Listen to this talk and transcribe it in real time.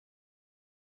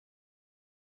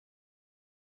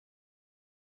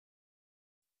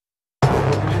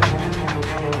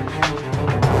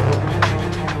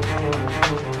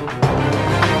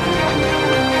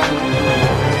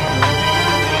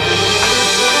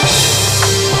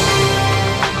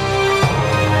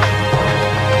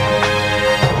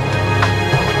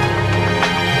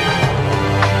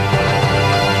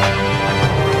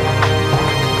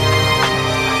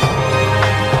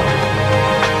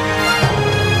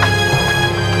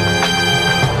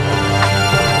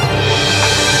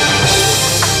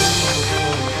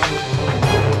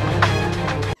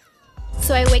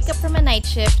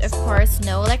of course,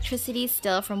 no electricity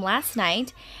still from last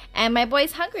night, and my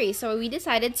boy's hungry, so we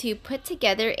decided to put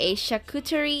together a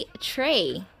charcuterie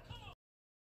tray.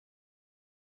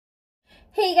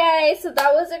 Hey guys, so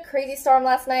that was a crazy storm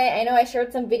last night. I know I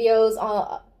shared some videos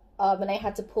when I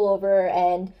had to pull over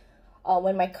and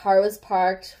when my car was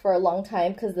parked for a long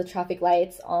time because the traffic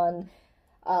lights on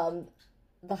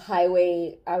the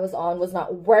highway I was on was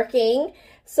not working.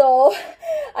 So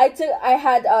I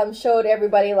had showed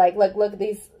everybody, like, look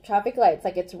these traffic lights,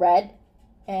 like it's red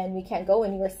and we can't go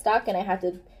and you were stuck, and I had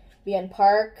to be in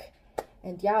park.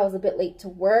 And yeah, I was a bit late to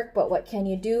work, but what can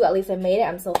you do? At least I made it.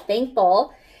 I'm so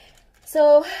thankful.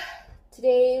 So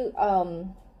today, I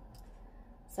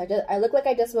look like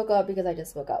I just woke up because I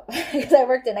just woke up because I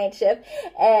worked a night shift.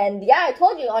 And yeah, I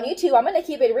told you on YouTube, I'm gonna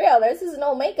keep it real. This is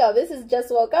no makeup. This is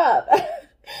just woke up.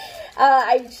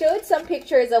 I showed some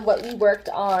pictures of what we worked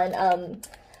on.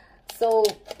 So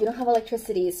we don't have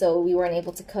electricity, so we weren't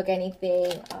able to cook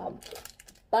anything.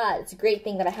 But it's a great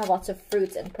thing that I have lots of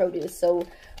fruits and produce, so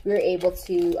we were able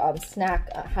to have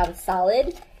a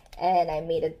salad. And I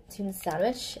made a tuna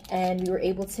sandwich, and we were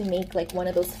able to make like one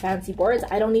of those fancy boards.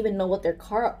 I don't even know what they're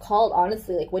called,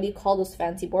 honestly. Like, what do you call those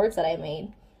fancy boards that I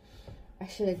made? I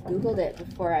should have Googled it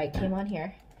before I came on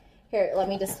here. Here, let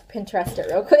me just Pinterest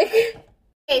it real quick.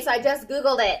 Okay, so I just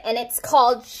Googled it, and it's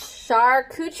called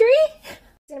charcuterie.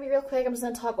 It's gonna be real quick. I'm just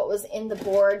gonna talk what was in the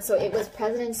board. So it was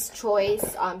President's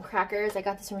Choice crackers. I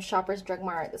got this from Shoppers Drug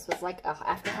Mart. This was like a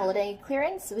after holiday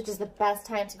clearance, which is the best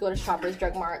time to go to Shoppers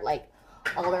Drug Mart. Like,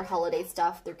 all their holiday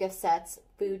stuff, their gift sets,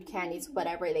 food, candies,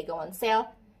 whatever, they go on sale.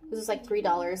 This was like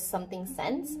 $3 something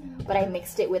cents, but I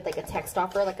mixed it with like a text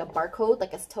offer, like a barcode,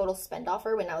 like a total spend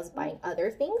offer when I was buying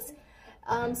other things.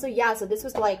 So yeah, so this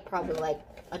was like probably like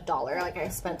 $1 like I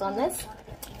spent on this.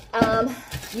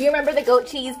 You remember the goat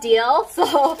cheese deal?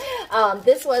 So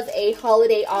this was a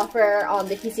holiday offer on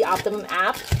the PC Optimum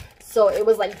app. So it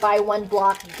was like buy one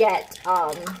block, get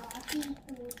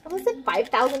what was it,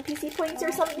 5,000 PC points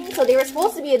or something? So they were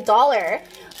supposed to be $1,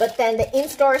 but then the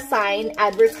in-store sign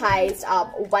advertised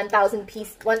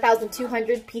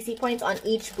 1,200 PC points on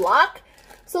each block.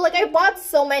 So like I bought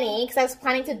so many because I was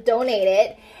planning to donate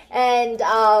it, and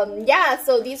yeah,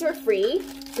 so these were free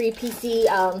PC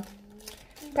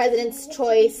President's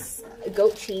Choice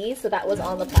goat cheese, so that was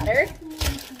on the platter.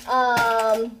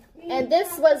 And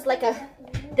this was like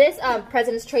this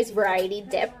President's Choice variety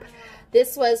dip.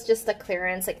 This was just a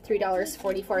clearance, like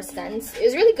 $3.44. It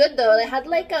was really good though. They had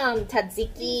like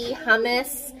tzatziki,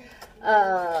 hummus,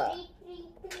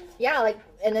 yeah, like,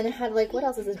 and then it had like, what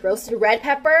else is this? Roasted red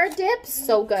pepper dips.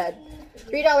 So good.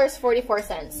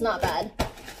 $3.44, not bad.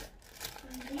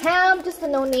 Ham, just a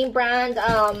no-name brand.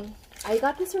 I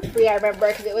got this for free, I remember,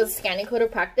 because it was scanning code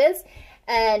of practice.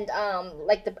 And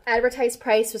like the advertised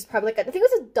price was probably like, I think it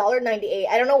was $1.98.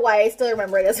 I don't know why I still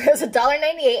remember this. It was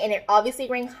 $1.98, and it obviously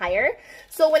rang higher.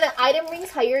 So when an item rings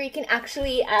higher, you can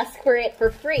actually ask for it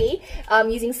for free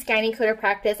using scanning code of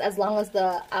practice, as long as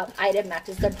the item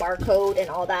matches the barcode and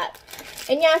all that.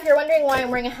 And yeah, if you're wondering why I'm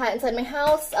wearing a hat inside my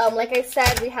house, like I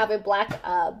said, we have a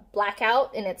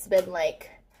blackout, and it's been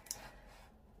like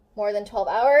more than 12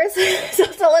 hours. So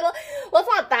it's a little, well, it's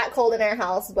not that cold in our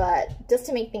house, but just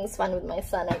to make things fun with my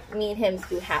son, me and him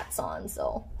threw hats on.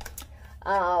 So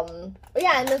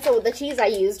yeah, and then so the cheese I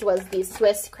used was the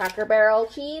Swiss Cracker Barrel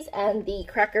cheese and the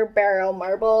Cracker Barrel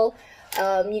marble.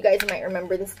 You guys might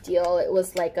remember this deal. It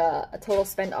was like a total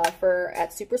spend offer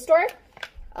at Superstore.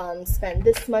 Spend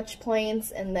this much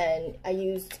points, and then I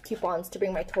used coupons to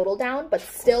bring my total down, but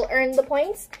still earned the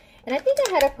points. And I think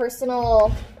I had a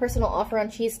personal offer on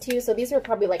cheese too, so these were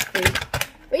probably like free.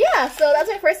 But yeah, so that's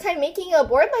my first time making a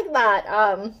board like that.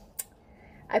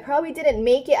 I probably didn't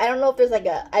make it. I don't know if there's like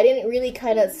I didn't really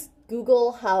kind of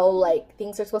Google how like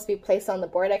things are supposed to be placed on the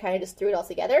board. I kind of just threw it all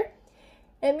together.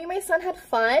 And me and my son had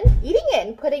fun eating it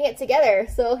and putting it together.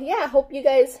 So yeah, hope you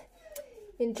guys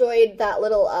enjoyed that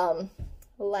little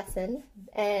lesson.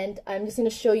 And I'm just going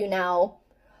to show you now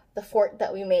the fort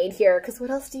that we made here, because what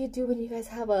else do you do when you guys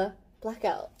have a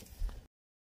blackout?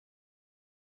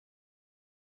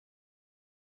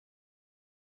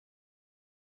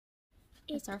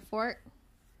 It's our fort.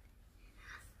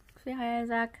 Say hi,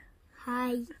 Isaac.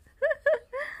 Hi.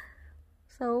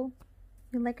 So,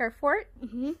 you like our fort?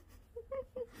 Mm-hmm.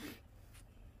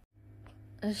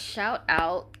 A shout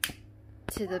out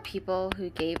to the people who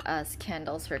gave us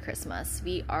candles for Christmas.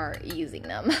 We are using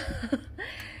them.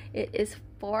 It is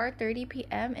 4:30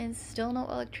 p.m. and still no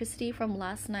electricity from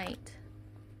last night.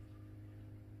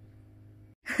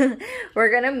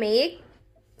 We're gonna make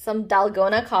some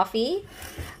Dalgona coffee.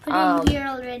 Put it in here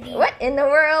already. What in the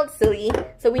world, silly?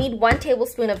 So we need 1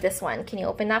 tablespoon of this one. Can you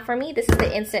open that for me? This is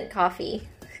the instant coffee.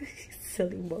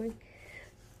 Silly boy.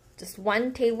 Just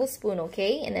 1 tablespoon,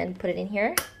 okay? And then put it in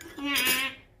here.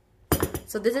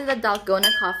 So this is a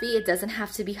dalgona coffee. It doesn't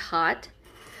have to be hot,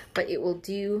 but it will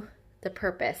do the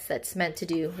purpose that's meant to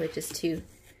do, which is to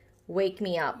wake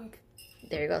me up.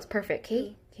 There you go. It's perfect.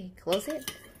 Okay, okay, close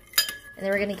it. And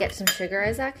then we're gonna get some sugar,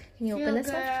 Isaac. Can you open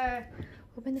this one?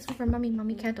 Open this one for mommy.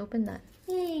 Mommy can't open that.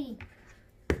 Hey.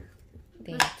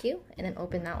 Thank you. And then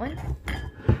open that one.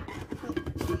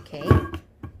 Okay.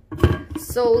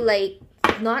 So like,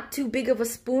 not too big of a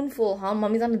spoonful, huh?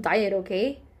 Mommy's on a diet,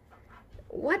 okay?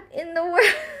 What in the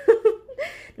world?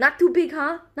 Not too big,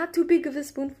 huh? Not too big of a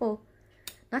spoonful.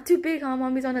 Not too big, huh?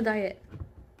 Mommy's on a diet.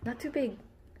 Not too big.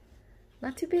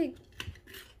 Not too big.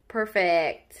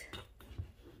 Perfect.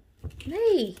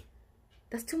 Hey,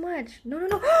 that's too much. No, no,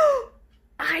 no.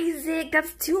 Isaac,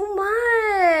 that's too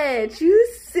much. You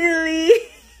silly.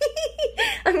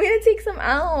 I'm gonna take some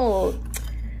out.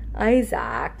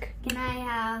 Isaac. Can I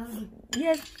have...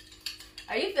 Yes.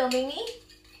 Are you filming me?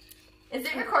 Is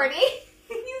it recording?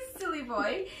 You silly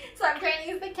boy. So I'm trying to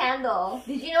use the candle.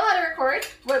 Did you know how to record?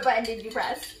 What button did you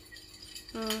press?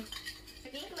 I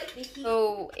think like the heat.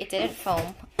 So it didn't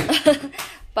foam.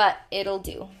 But it'll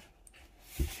do.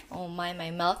 Oh my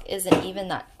milk isn't even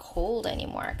that cold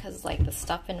anymore because like the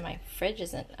stuff in my fridge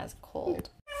isn't as cold.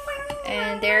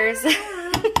 And there's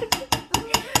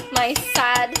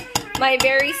my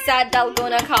very sad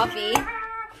dalgona coffee.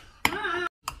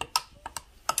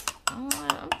 Oh,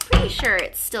 I'm pretty sure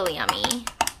it's still yummy.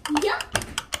 Yup.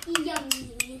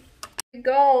 Yummy. Here we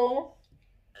go.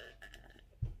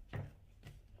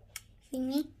 See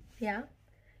me? Yeah.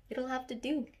 It'll have to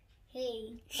do.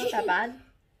 Hey. Not that bad.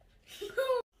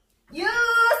 You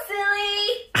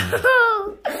silly!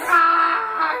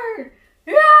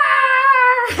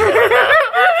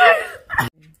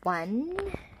 1,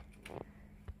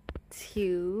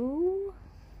 2,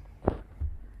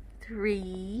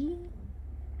 3,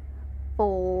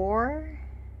 4,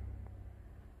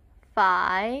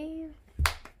 5,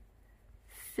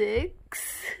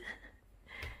 6,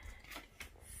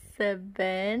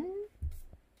 7,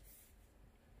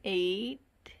 8,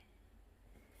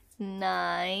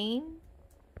 9,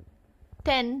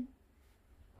 10.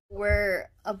 We're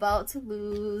about to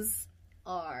lose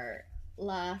our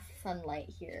last sunlight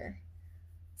here.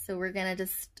 So we're gonna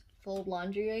just fold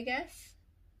laundry, I guess.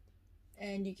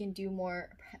 And you can do more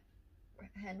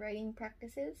handwriting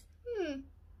practices.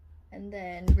 And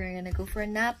then we're gonna go for a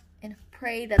nap and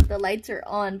pray that the lights are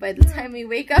on by the time we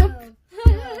wake up.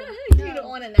 You don't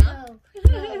want a nap?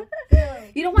 No.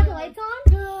 You don't want the lights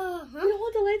on? No. You don't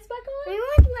want the lights back on? I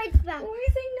want lights back. Why are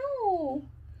you saying no?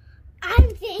 I'm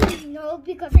saying no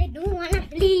because I don't want to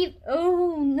sleep.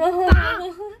 Oh no.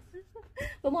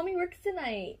 But mommy works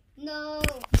tonight. No.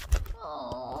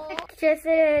 Aww.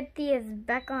 Electricity is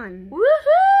back on.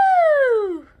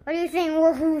 Woohoo! What are you saying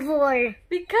woohoo for?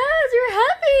 Because you're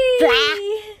happy. Blah.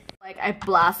 Like I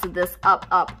blasted this up.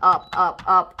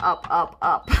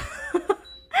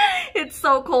 It's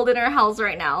so cold in our house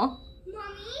right now.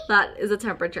 Mommy? That is the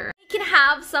temperature. We can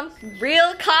have some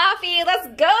real coffee. Let's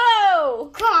go.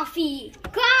 Coffee.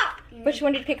 Which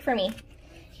one did you pick for me?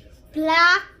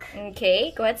 Black.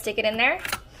 Okay, go ahead, stick it in there.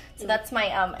 So that's my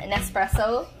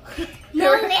Nespresso.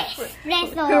 No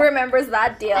espresso. Who remembers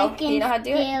that deal? I Do can you know how to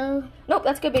do it? still... Nope,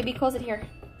 that's good, baby. Close it here.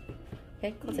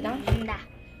 Okay, close it down. Nah.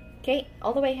 Okay,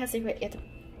 all the way. You have to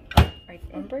right,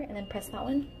 remember, and then press that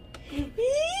one. You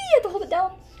have to hold it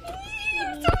down.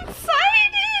 I'm so excited.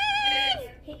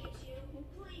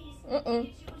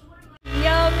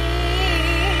 Yummy!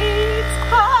 It's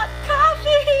hot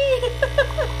coffee.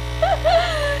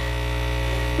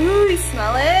 Ooh, you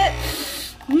smell it?